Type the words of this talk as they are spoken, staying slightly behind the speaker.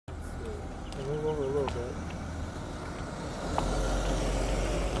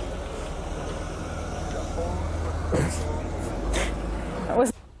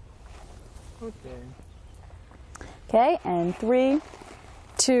Okay, and 3,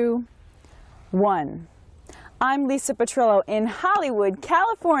 2, 1. I'm Lisa Petrillo in Hollywood,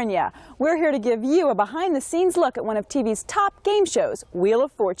 California. We're here to give you a behind-the-scenes look at one of TV's top game shows, Wheel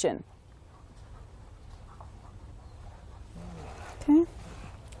of Fortune. Okay.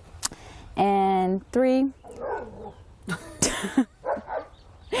 And 3.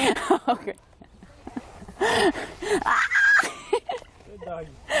 Okay. Good doggy.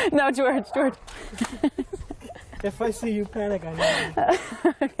 No, George. If I see you panic, I know.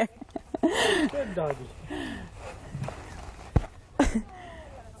 Okay. Good doggy.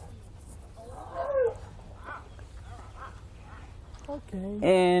 Okay.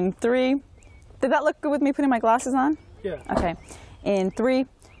 In 3. Did that look good with me putting my glasses on? Yeah. Okay. In 3,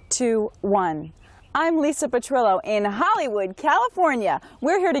 2, 1. I'm Lisa Petrillo in Hollywood, California.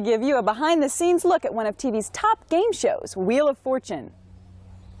 We're here to give you a behind-the-scenes look at one of TV's top game shows, Wheel of Fortune.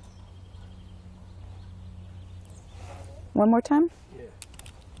 One more time? Yeah.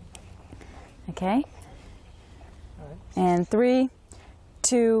 Okay. All right. And 3,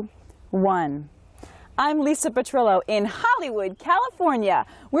 2, 1. I'm Lisa Petrillo in Hollywood, California.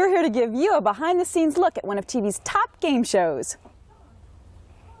 We're here to give you a behind-the-scenes look at one of TV's top game shows.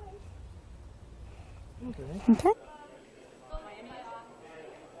 Okay. Okay.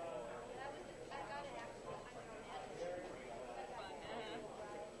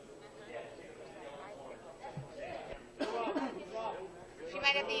 She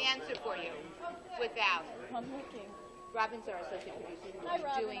might have the answer for you without. Robin's our associate producer who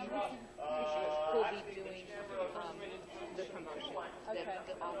will be doing the promotion,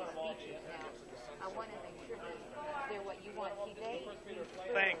 all the speeches. Now, I want to make sure that they're what you want. See, they...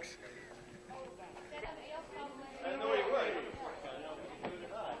 Thanks. I know you would.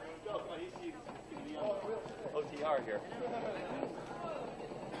 OTR here.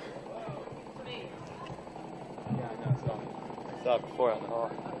 Yeah, I know. I saw it before on the hall.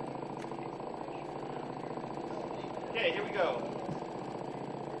 Okay, here we go.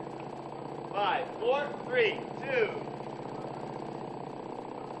 5, 4, 3, 2.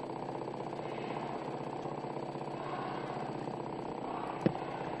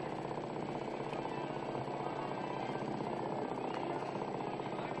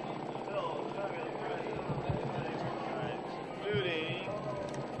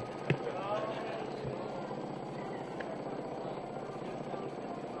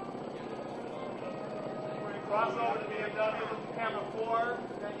 Cross over to BMW with camera 4,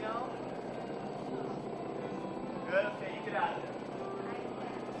 Danielle. Good, okay, you get out of there.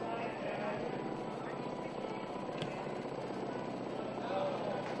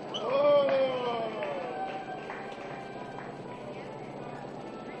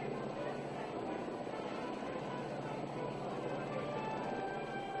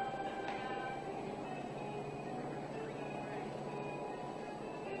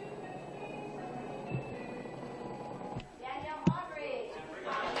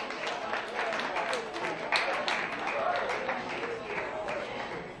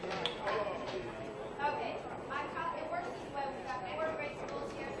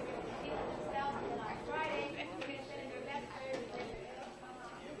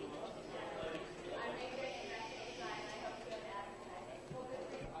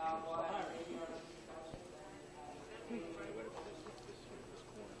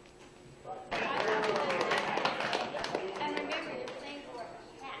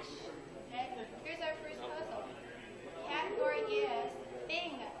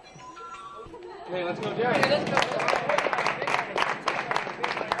 Okay, let's go, Jerry. Let's go.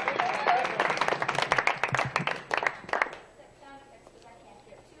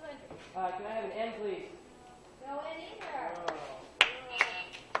 Can I have an N, please? No in either.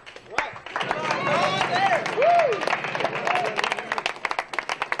 What? Oh, there! Woo!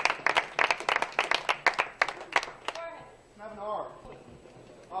 Have an R.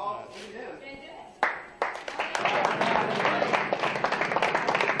 Oh, you did it.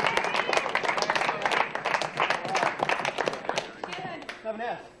 Have an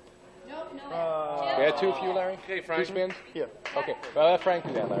S. Nope, no. We had 2 for you, Larry? Okay, Frank. 2 spins? Yeah. Okay. Well, let Frank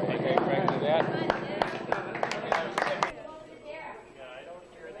do that, Larry. Okay, Frank do that.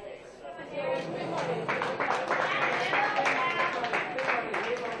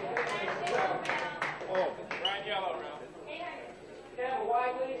 Oh, Brian Yellow around. Can I have a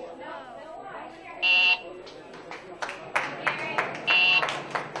Y, please?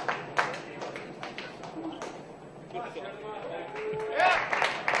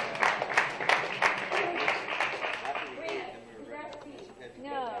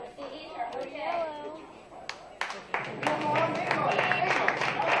 No. Yellow.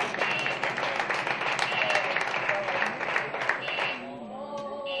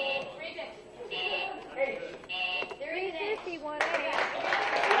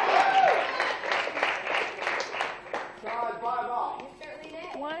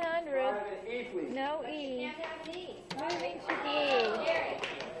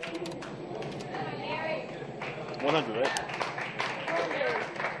 100, right?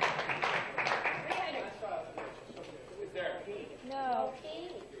 No.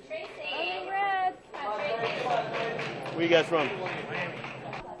 Only red. Where you guys from?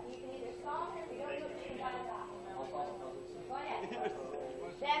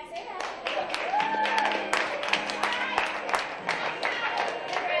 That's it.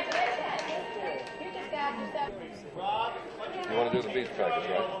 You just got yourself. You want to do the beach package,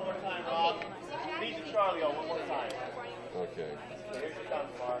 right? Beach and Charlie on one more time. Okay. Here's your comes,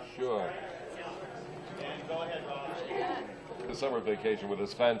 Mark. Sure. And go ahead, Rob. The summer vacation with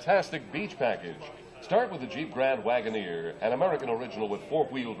this fantastic beach package. Start with the Jeep Grand Wagoneer, an American original with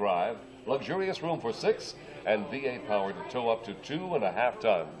 4-wheel drive, luxurious room for 6, and V8 power to tow up to 2.5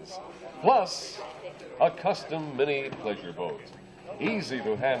 tons. Plus, a custom mini pleasure boat. Easy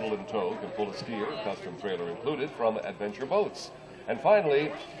to handle and tow, can pull a skier, custom trailer included from Adventure Boats. And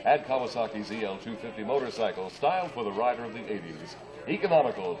finally, add Kawasaki's EL250 motorcycle, styled for the rider of the 80s.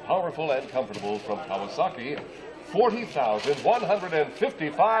 Economical, powerful, and comfortable from Kawasaki,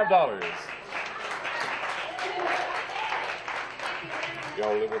 $40,155.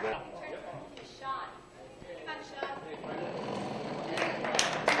 Y'all live with that?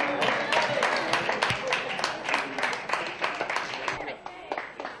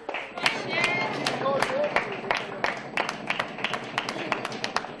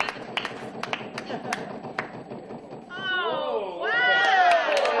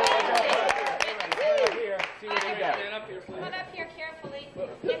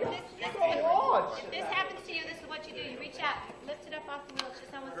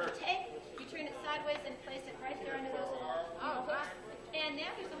 And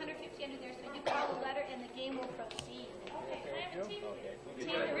now there's 150 under there, so you call the letter and the game will proceed. Okay, can I have a team? Team,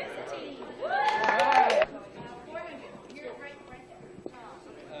 there is a team. 400. You're right there.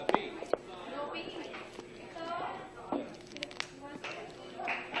 B. No B. So,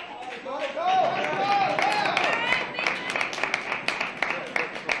 go!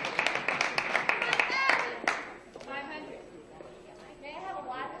 500. May I have a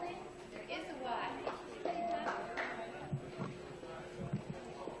Y, please? There is a Y.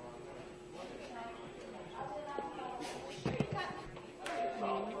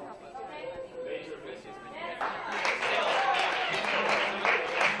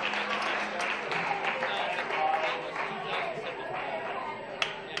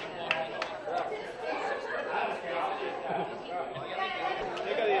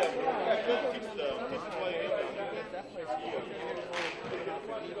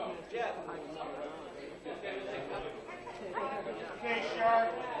 Okay, Shark.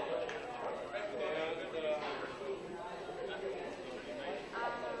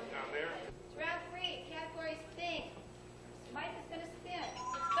 Round 3, category think. Mike is going to spin.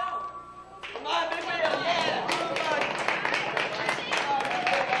 Let's go. Come on, big wheel, yeah!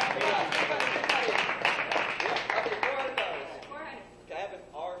 Okay, 400 dollars. 400. Can I have an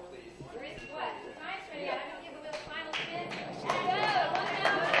R, please? There is what? Time's ready. I'm going to give a little final spin. Go.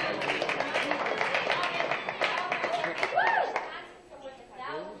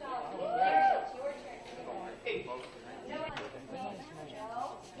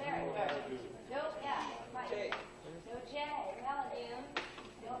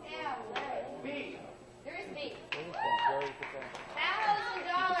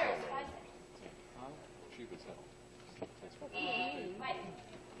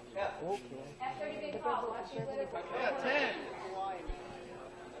 Have 30 big balls. Watch your little. Yeah, 10.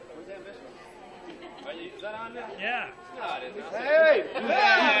 Is that on there? Yeah. No, it isn't. Hey!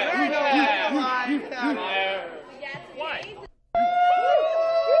 Why?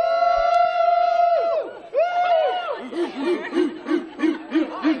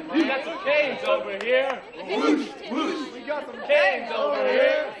 We got some canes over here. We got some canes over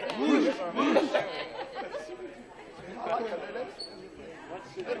here.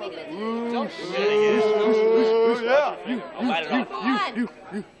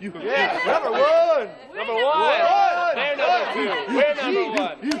 Yeah, number one. Number one. They're number 2. We're number 1.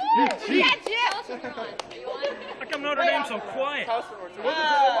 How come Notre Dame's so quiet? You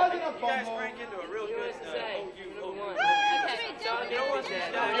guys rank into a real good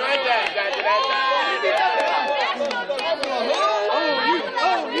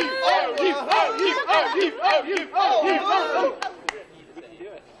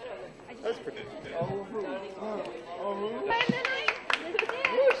That's pretty.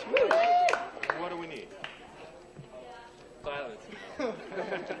 What do we need? silence.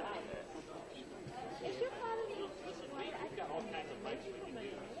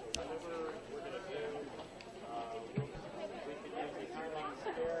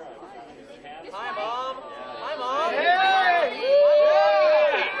 Hi, Mom. Hi, Mom.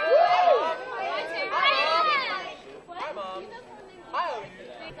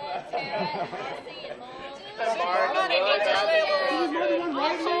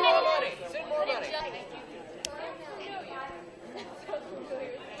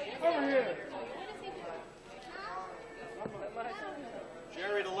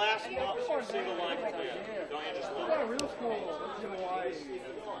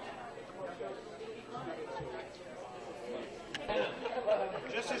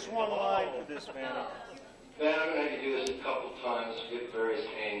 one line for this, Vanna. Van, I'm going to have you do this a couple times, get various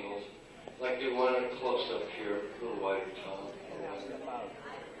angles. I'd like to do one close-up here, a little wider, Tom.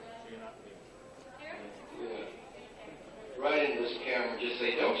 Yeah. Right into this camera, just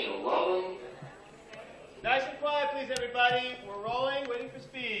say, don't you love them? Nice and quiet, please, everybody. We're rolling, waiting for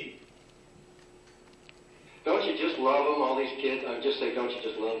speed. Don't you just love them, all these kids? Just say, don't you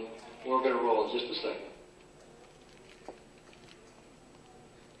just love them? We're going to roll in just a second.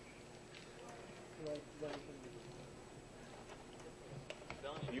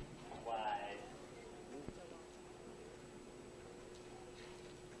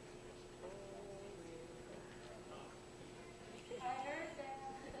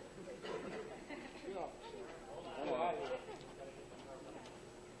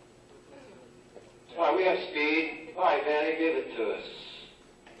 All right, we have speed. All right, Vanna, give it to us.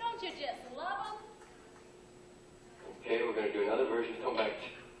 Don't you just love them? Okay, we're going to do another version. Come back.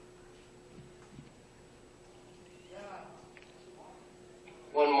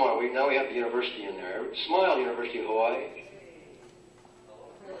 One more. Now we have the university in there. Smile, University of Hawaii.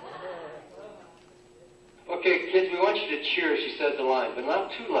 Okay, kids, we want you to cheer as she says the line, but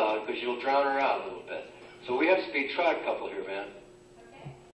not too loud because you'll drown her out a little bit. So we have speed. Try a couple here, man.